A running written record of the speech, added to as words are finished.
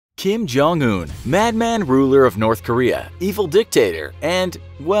Kim Jong Un, madman ruler of North Korea, evil dictator, and,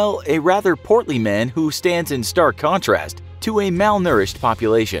 well, a rather portly man who stands in stark contrast to a malnourished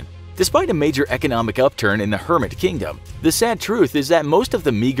population. Despite a major economic upturn in the Hermit Kingdom, the sad truth is that most of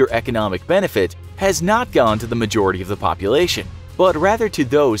the meager economic benefit has not gone to the majority of the population, but rather to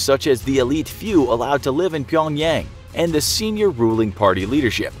those such as the elite few allowed to live in Pyongyang and the senior ruling party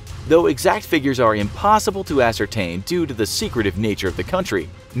leadership. Though exact figures are impossible to ascertain due to the secretive nature of the country,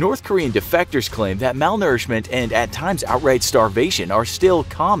 North Korean defectors claim that malnourishment and at times outright starvation are still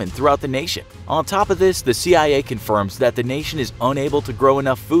common throughout the nation. On top of this, the CIA confirms that the nation is unable to grow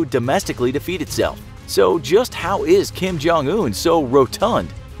enough food domestically to feed itself. So just how is Kim Jong Un so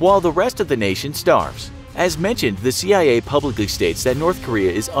rotund while the rest of the nation starves? As mentioned, the CIA publicly states that North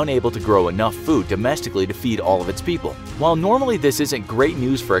Korea is unable to grow enough food domestically to feed all of its people. While normally this isn't great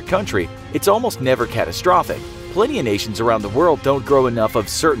news for a country, it's almost never catastrophic. Plenty of nations around the world don't grow enough of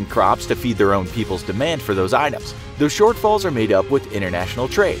certain crops to feed their own people's demand for those items. Those shortfalls are made up with international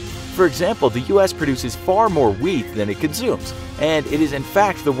trade. For example, the US produces far more wheat than it consumes, and it is in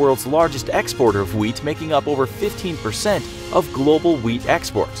fact the world's largest exporter of wheat, making up over 15% of global wheat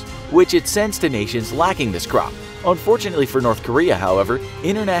exports, which it sends to nations lacking this crop. Unfortunately for North Korea, however,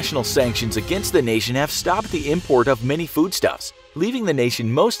 international sanctions against the nation have stopped the import of many foodstuffs, leaving the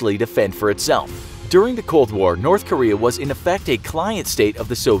nation mostly to fend for itself. During the Cold War, North Korea was in effect a client state of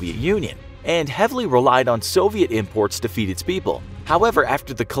the Soviet Union and heavily relied on Soviet imports to feed its people. However,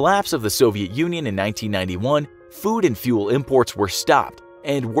 after the collapse of the Soviet Union in 1991, food and fuel imports were stopped,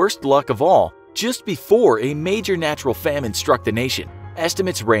 and worst luck of all, just before a major natural famine struck the nation.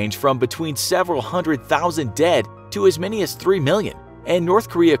 Estimates range from between several 100,000 dead to as many as 3 million, and North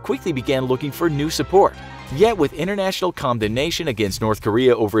Korea quickly began looking for new support. Yet with international condemnation against North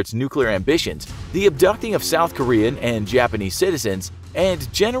Korea over its nuclear ambitions, the abducting of South Korean and Japanese citizens,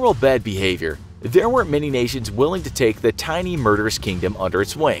 and general bad behavior, there weren't many nations willing to take the tiny murderous kingdom under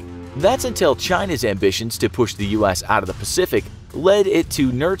its wing. That's until China's ambitions to push the US out of the Pacific led it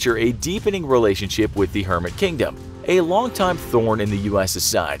to nurture a deepening relationship with the Hermit Kingdom, a longtime thorn in the US's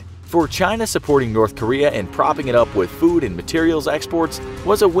side. For China, supporting North Korea and propping it up with food and materials exports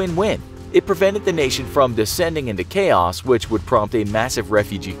was a win-win. It prevented the nation from descending into chaos, which would prompt a massive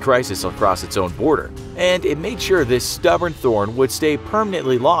refugee crisis across its own border, and it made sure this stubborn thorn would stay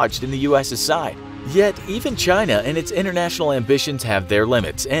permanently lodged in the US's side. Yet, even China and its international ambitions have their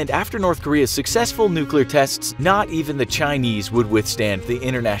limits, and after North Korea's successful nuclear tests, not even the Chinese would withstand the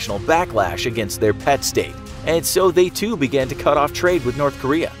international backlash against their pet state, and so they too began to cut off trade with North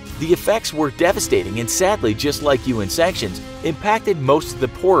Korea. The effects were devastating and sadly, just like UN sanctions, impacted most of the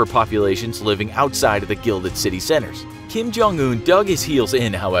poorer populations living outside of the gilded city centers. Kim Jong Un dug his heels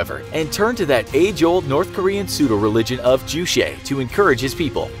in, however, and turned to that age-old North Korean pseudo-religion of Juche to encourage his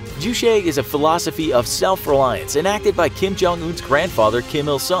people. Juche is a philosophy of self-reliance enacted by Kim Jong Un's grandfather Kim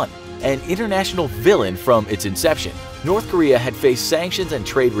Il-sung, an international villain from its inception. North Korea had faced sanctions and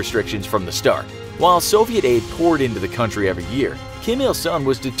trade restrictions from the start. While Soviet aid poured into the country every year, Kim Il-sung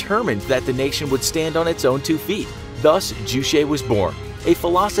was determined that the nation would stand on its own 2 feet. Thus, Juche was born, a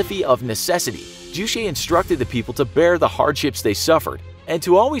philosophy of necessity. Juche instructed the people to bear the hardships they suffered and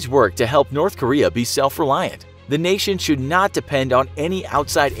to always work to help North Korea be self-reliant. The nation should not depend on any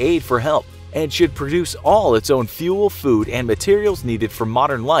outside aid for help and should produce all its own fuel, food, and materials needed for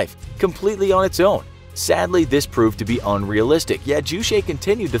modern life completely on its own. Sadly, this proved to be unrealistic, yet Juche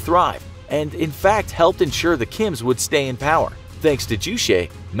continued to thrive and in fact helped ensure the Kims would stay in power. Thanks to Juche,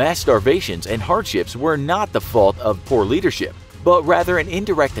 mass starvations and hardships were not the fault of poor leadership, but rather an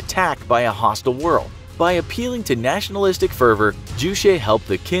indirect attack by a hostile world. By appealing to nationalistic fervor, Juche helped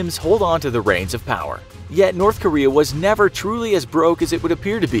the Kims hold on to the reins of power. Yet North Korea was never truly as broke as it would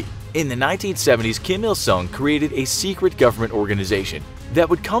appear to be. In the 1970s, Kim Il-sung created a secret government organization that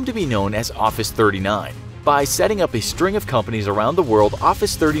would come to be known as Office 39. By setting up a string of companies around the world,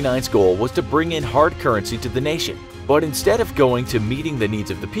 Office 39's goal was to bring in hard currency to the nation. But instead of going to meeting the needs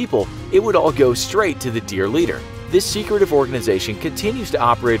of the people, it would all go straight to the dear leader. This secretive organization continues to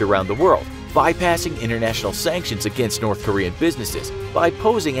operate around the world, bypassing international sanctions against North Korean businesses by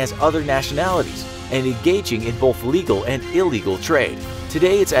posing as other nationalities and engaging in both legal and illegal trade.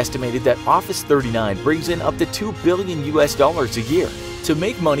 Today, it's estimated that Office 39 brings in up to $2 billion a year. To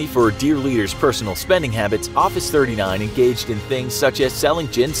make money for dear leader's personal spending habits, Office 39 engaged in things such as selling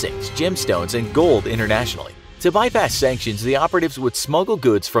ginsengs, gemstones, and gold internationally. To bypass sanctions, the operatives would smuggle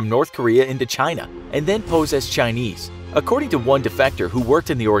goods from North Korea into China and then pose as Chinese. According to one defector who worked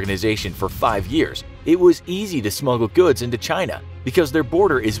in the organization for 5 years, it was easy to smuggle goods into China because their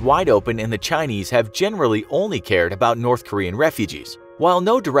border is wide open and the Chinese have generally only cared about North Korean refugees. While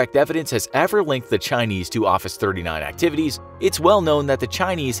no direct evidence has ever linked the Chinese to Office 39 activities, it's well known that the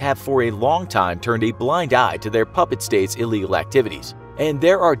Chinese have for a long time turned a blind eye to their puppet state's illegal activities. And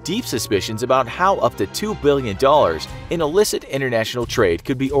there are deep suspicions about how up to $2 billion in illicit international trade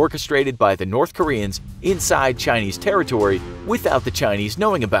could be orchestrated by the North Koreans inside Chinese territory without the Chinese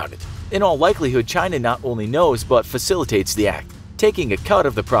knowing about it. In all likelihood, China not only knows but facilitates the act, taking a cut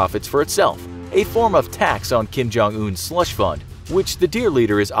of the profits for itself, a form of tax on Kim Jong Un's slush fund, which the dear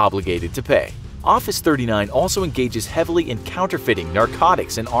leader is obligated to pay. Office 39 also engages heavily in counterfeiting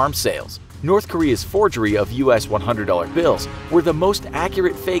narcotics and arms sales. North Korea's forgery of US $100 bills were the most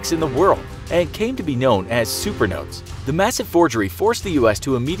accurate fakes in the world and came to be known as supernotes. The massive forgery forced the US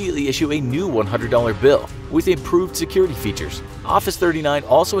to immediately issue a new $100 bill with improved security features. Office 39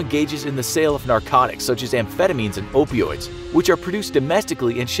 also engages in the sale of narcotics such as amphetamines and opioids, which are produced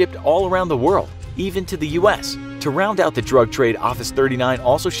domestically and shipped all around the world, even to the US. To round out the drug trade, Office 39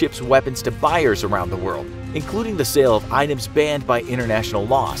 also ships weapons to buyers around the world, including the sale of items banned by international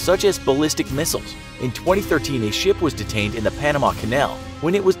law, such as ballistic missiles. In 2013, a ship was detained in the Panama Canal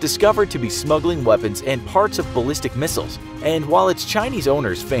when it was discovered to be smuggling weapons and parts of ballistic missiles. And while its Chinese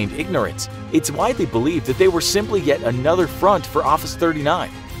owners feigned ignorance, it's widely believed that they were simply yet another front for Office 39.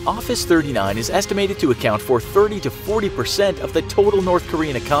 Office 39 is estimated to account for 30 to 40% of the total North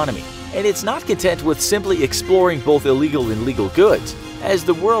Korean economy. And it's not content with simply exploring both illegal and legal goods. As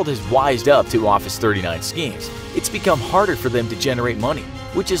the world has wised up to Office 39 schemes, it's become harder for them to generate money,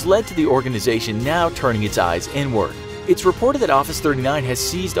 which has led to the organization now turning its eyes inward. It's reported that Office 39 has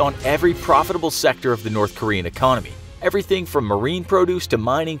seized on every profitable sector of the North Korean economy, everything from marine produce to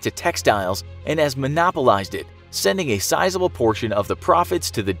mining to textiles, and has monopolized it, sending a sizable portion of the profits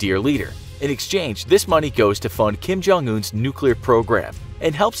to the dear leader. In exchange, this money goes to fund Kim Jong Un's nuclear program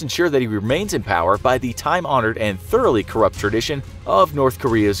and helps ensure that he remains in power by the time-honored and thoroughly corrupt tradition of North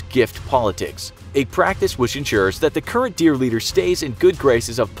Korea's gift politics, a practice which ensures that the current dear leader stays in good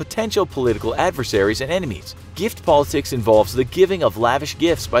graces of potential political adversaries and enemies. Gift politics involves the giving of lavish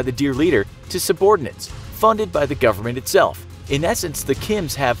gifts by the dear leader to subordinates, funded by the government itself. In essence, the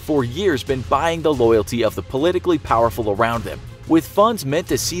Kims have for years been buying the loyalty of the politically powerful around them, with funds meant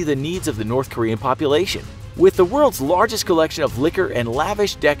to see the needs of the North Korean population. With the world's largest collection of liquor and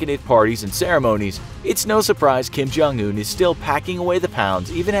lavish decadent parties and ceremonies, it's no surprise Kim Jong Un is still packing away the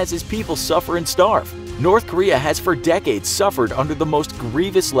pounds even as his people suffer and starve. North Korea has for decades suffered under the most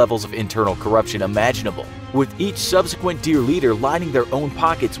grievous levels of internal corruption imaginable, with each subsequent dear leader lining their own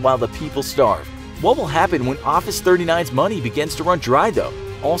pockets while the people starve. What will happen when Office 39's money begins to run dry though?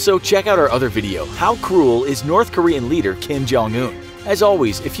 Also, check out our other video, How Cruel is North Korean Leader Kim Jong Un? As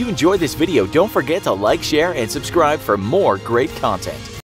always, if you enjoyed this video, don't forget to like, share, and subscribe for more great content.